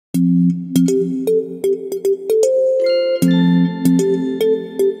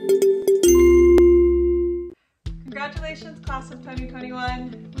class of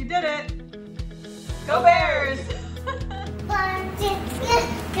 2021. We did it! Go Bears!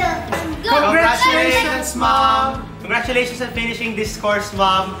 Congratulations, Mom! Congratulations on finishing this course,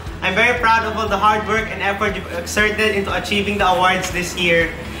 Mom. I'm very proud of all the hard work and effort you've exerted into achieving the awards this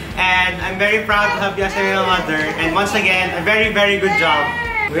year. And I'm very proud to have you as a real mother. And once again, a very, very good job.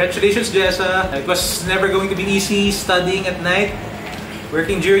 Congratulations, Jessa. It was never going to be easy studying at night,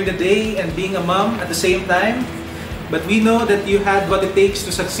 working during the day, and being a mom at the same time. But we know that you had what it takes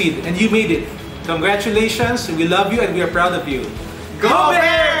to succeed, and you made it. Congratulations, we love you and we are proud of you. Go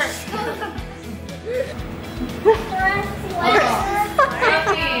Bears!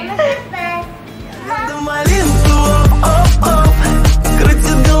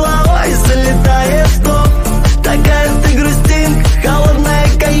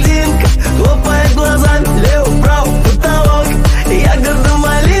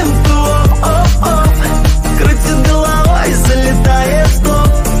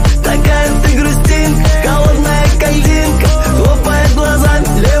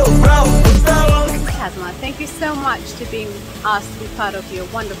 Thank you so much to being asked to be part of your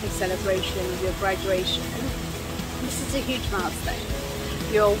wonderful celebration of your graduation. This is a huge milestone.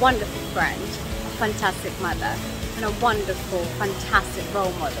 You're a wonderful friend, a fantastic mother, and a wonderful, fantastic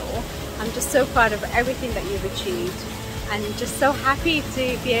role model. I'm just so proud of everything that you've achieved and just so happy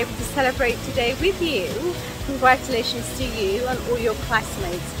to be able to celebrate today with you. Congratulations to you and all your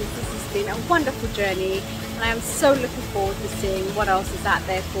classmates, because this has been a wonderful journey and I am so looking forward to seeing what else is out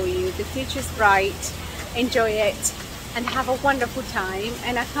there for you. The future's bright. Enjoy it and have a wonderful time,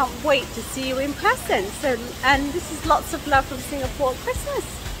 and I can't wait to see you in person. And this is lots of love from Singapore Christmas.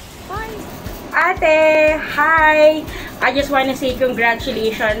 Bye. Ate, hi! I just want to say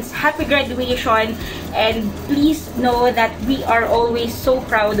congratulations, happy graduation, and please know that we are always so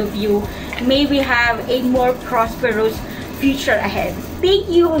proud of you. May we have a more prosperous future ahead. Thank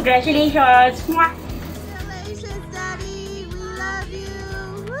you, congratulations! Mwah. Congratulations, Daddy! We love you!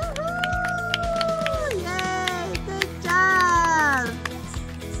 Woohoo! Yay! Good job!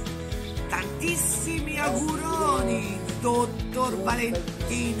 Tantissimi auguroni, Dottor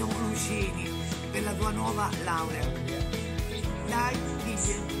Valentino Lucini, per la tua nuova laurea. Dai,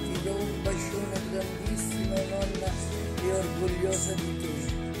 dice. Ti do un bacione grandissimo, nonna, e orgogliosa di te.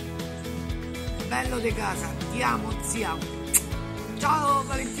 Bello di casa, ti amo, zia. Ciao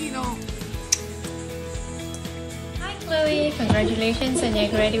Valentino. Hi Chloe, congratulations on your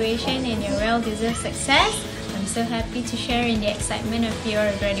graduation and your well-deserved success. I'm so happy to share in the excitement of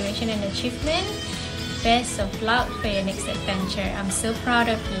your graduation and achievement. Best of luck for your next adventure. I'm so proud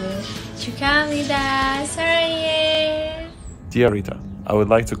of you. Chukamida, Saraye! Dear Rita, I would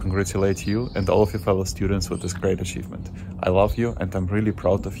like to congratulate you and all of your fellow students with this great achievement. I love you and I'm really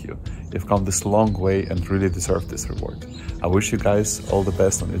proud of you. You've come this long way and really deserve this reward. I wish you guys all the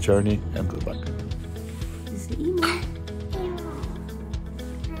best on your journey and good luck. This is the email.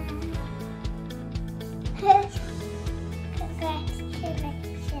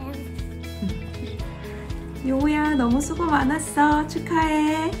 요우야, 너무 수고 많았어.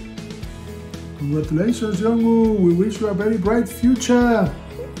 축하해. Congratulations, Youngu. We wish you a very bright future.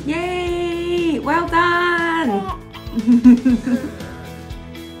 Yay! Well done!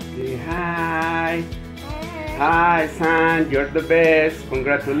 Say hi. Hi, son. You're the best.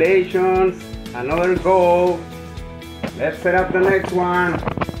 Congratulations. Another goal. Let's set up the next one.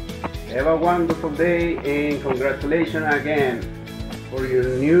 Have a wonderful day and congratulations again for your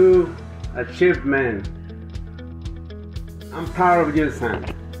new achievement. I'm proud of you, son.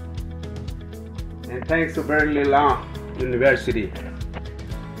 And thanks to Berkeley Law University.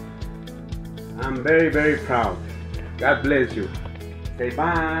 I'm very, very proud. God bless you. Say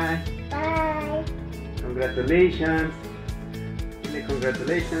bye. Bye. Congratulations. Really,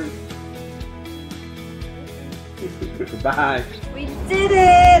 congratulations. Bye. We did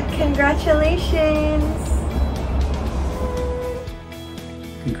it! Congratulations!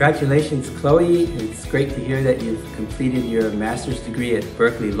 Congratulations, Chloe. It's great to hear that you've completed your master's degree at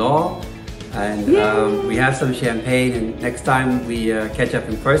Berkeley Law. And we have some champagne, and next time we catch up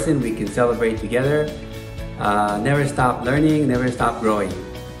in person, we can celebrate together. Never stop learning, never stop growing.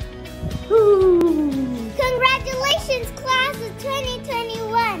 Woo. Congratulations, class of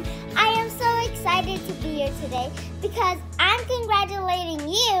 2021! I am so excited to be here today because I'm congratulating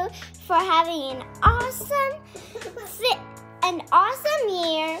you for having an awesome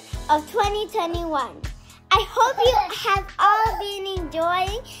year of 2021. I hope you have all been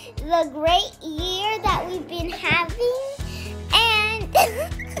enjoying the great year that we've been having, and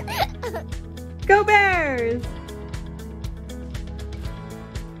Go Bears!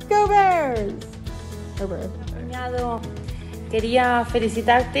 Go Bears! Go Bears. Quería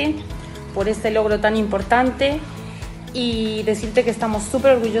felicitarte por este logro tan importante y decirte que estamos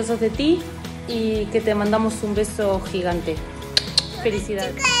súper orgullosos de ti y que te mandamos un beso gigante.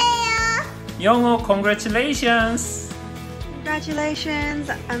 Felicidades. Yongo, congratulations! Congratulations!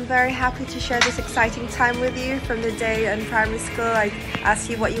 I'm very happy to share this exciting time with you. From the day in primary school I asked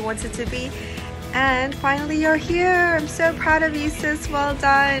you what you wanted to be, and finally you're here. I'm so proud of you, sis. Well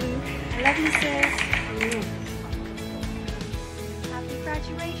done. I love you, sis. Happy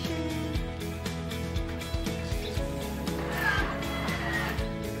graduation.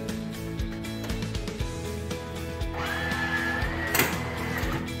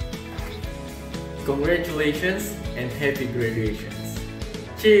 Congratulations and happy graduations.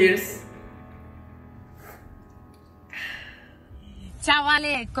 Cheers! Ciao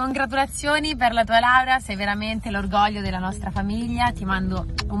Ale, congratulazioni per la tua laurea, sei veramente l'orgoglio della nostra famiglia, ti mando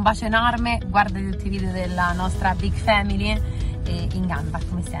un bacio enorme, guarda tutti i video della nostra big family e in gamba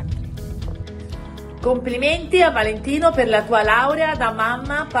come sempre. Complimenti a Valentino per la tua laurea da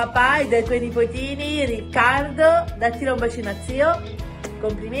mamma, papà e dai tuoi nipotini Riccardo, dacci un bacino a zio,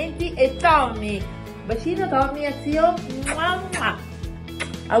 complimenti, e Tommy, bacino Tommy a zio, mua, mua.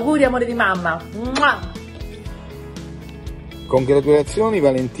 Auguri amore di mamma, mua. Congratulazioni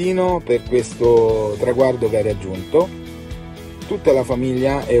Valentino per questo traguardo che hai raggiunto. Tutta la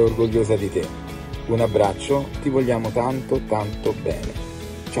famiglia è orgogliosa di te. Un abbraccio, ti vogliamo tanto tanto bene.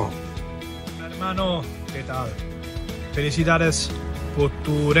 Ciao. Hermano, ¿qué tal? Felicidades por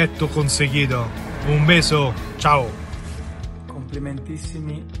tu reto conseguido. Un beso, ciao.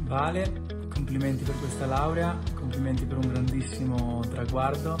 Complimentissimi Vale, complimenti per questa laurea, complimenti per un grandissimo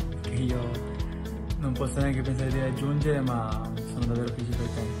traguardo che io non posso neanche pensare di raggiungere, ma sono davvero felice per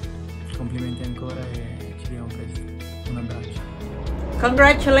te. Complimenti ancora e ci vediamo presto. Un abbraccio.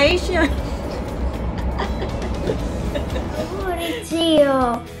 Congratulations! Amore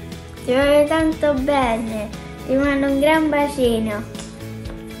zio, ti voglio tanto bene, ti mando un gran bacino.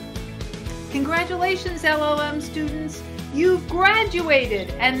 Congratulations, LL.M students! You've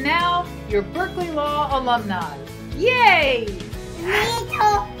graduated and now you're Berkeley Law alumni. Yay!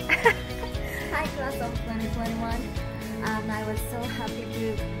 Hi class of 2021. I was so happy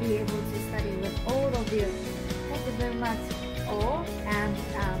to be able to study with all of you. Thank you very much all, and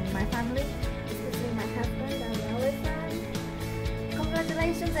my family, especially my husband and Aloy-san.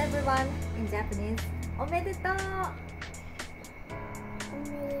 Congratulations everyone in Japanese. Omedetou!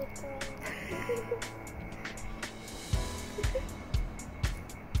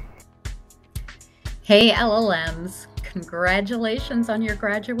 Hey LLMs, congratulations on your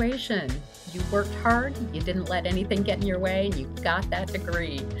graduation. You worked hard, you didn't let anything get in your way, and you got that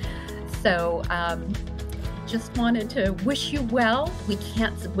degree. So just wanted to wish you well. We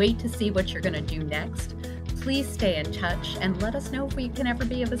can't wait to see what you're going to do next. Please stay in touch and let us know if we can ever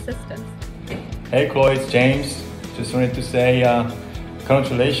be of assistance. Hey Chloe, it's James. Just wanted to say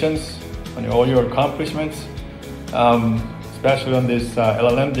congratulations on all your accomplishments, especially on this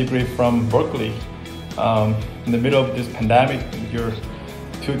LL.M degree from Berkeley. In the middle of this pandemic, with your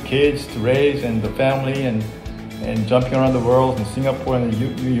 2 kids to raise and the family and jumping around the world in Singapore and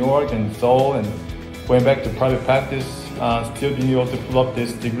New York and Seoul and going back to private practice, still being able to pull up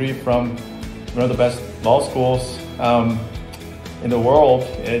this degree from one of the best law schools in the world,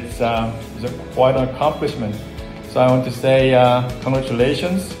 it's quite an accomplishment. So I want to say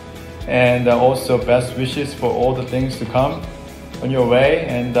congratulations and also best wishes for all the things to come on your way,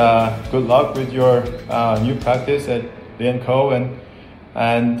 and good luck with your new practice at LL.M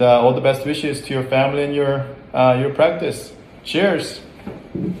and all the best wishes to your family and your practice. Cheers!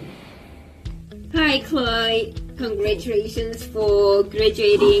 Hi Chloe, congratulations for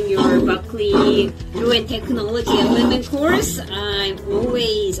graduating your Berkeley Law and Technology LL.M course. I'm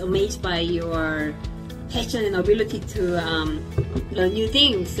always amazed by your passion and ability to learn new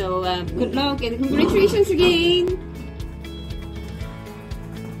things. So good luck and congratulations again.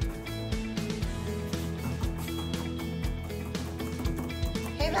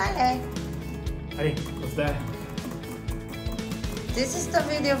 Hey Vale, Hey, what's that? this is the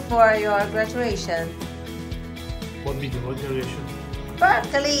video for your graduation. What video? What graduation?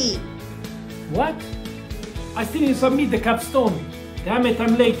 Berkeley! What? I still didn't submit the capstone. Damn it,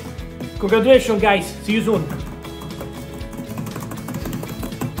 I'm late. Congratulations guys, see you soon.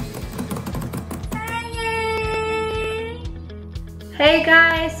 Hey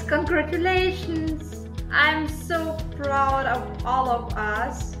guys, congratulations! I'm so proud of all of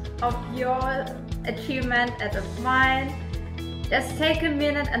us, of your achievement and of mine. Just take a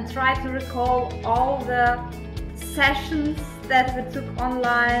minute and try to recall all the sessions that we took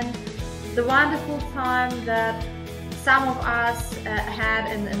online, the wonderful time that some of us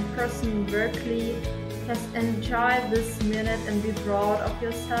had an in-person Berkeley. Just enjoy this minute and be proud of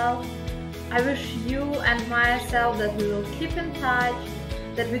yourself. I wish you and myself that we will keep in touch,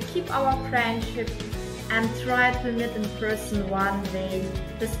 that we keep our friendship and try to meet in person one day,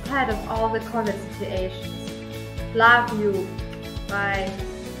 despite of all the COVID situations. Love you. Bye.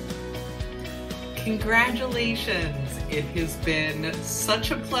 Congratulations. It has been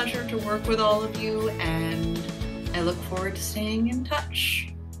such a pleasure to work with all of you, and I look forward to staying in touch.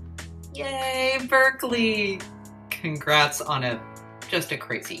 Yay, Berkeley! Congrats on just a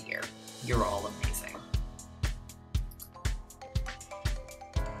crazy year. You're all amazing.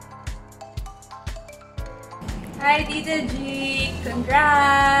 Hi, Tita G!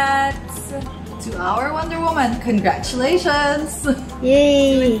 Congrats! To our Wonder Woman, congratulations!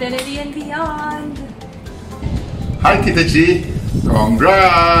 Yay! To infinity and beyond! Hi, Tita G!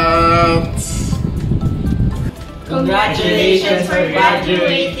 Congrats! Congratulations for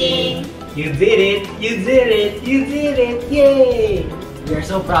graduating! You did it! You did it! You did it! Yay! We are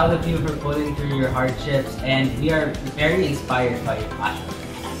so proud of you for pulling through your hardships, and we are very inspired by your passion.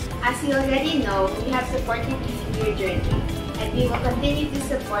 As you already know, we have supported you in your journey, and we will continue to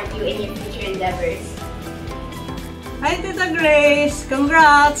support you in your future endeavors. Hi, Tita Grace!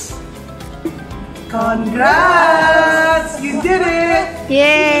 Congrats! Congrats! You did it!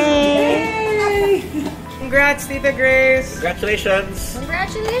 Yay! Congrats, Tita Grace! Congratulations!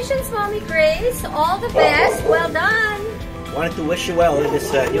 Congratulations, Mommy Grace! All the best! Well done! Wanted to wish you well in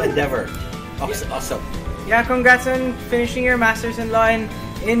this new endeavor. Awesome. Yeah, congrats on finishing your Masters in Law in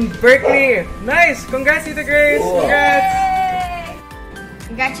Berkeley. Nice! Congrats, Tita Grace! Cool. Congrats! Yay!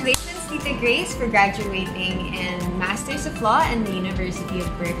 Congratulations, Tita Grace, for graduating in Masters of Law in the University of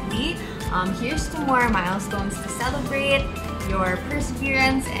Berkeley. Here's to more milestones to celebrate. Your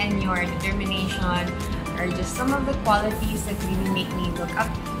perseverance and your determination are just some of the qualities that really make me look up.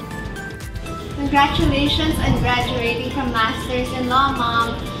 Congratulations on graduating from Masters in Law,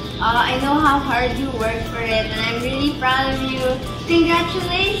 Mom. I know how hard you worked for it, and I'm really proud of you.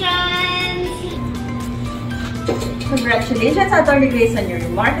 Congratulations! Congratulations, Attorney Grace, on your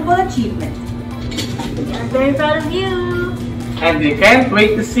remarkable achievement. We are very proud of you. And we can't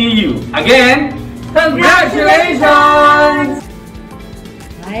wait to see you again. Congratulations!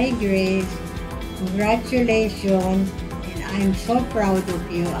 Hi, Grace. Congratulations, and I'm so proud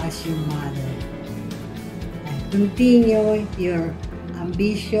of you as your mother. Continue your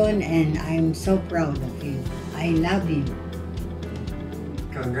ambition, and I'm so proud of you. I love you.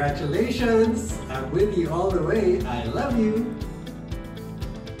 Congratulations! I'm with you all the way. I love you.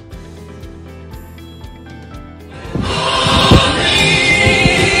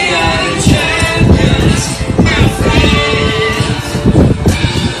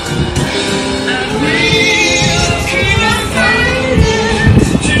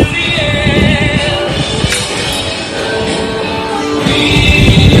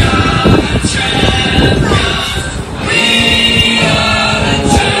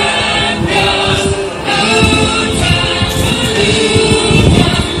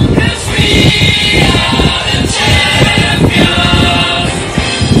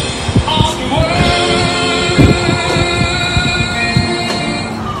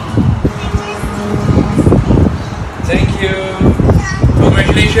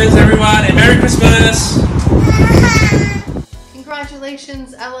 Congratulations, everyone, and Merry Christmas!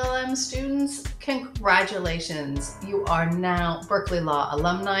 Congratulations, LL.M students. Congratulations. You are now Berkeley Law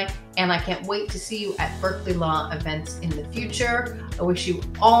alumni, and I can't wait to see you at Berkeley Law events in the future. I wish you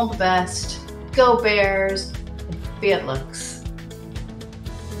all the best. Go Bears, and be it looks.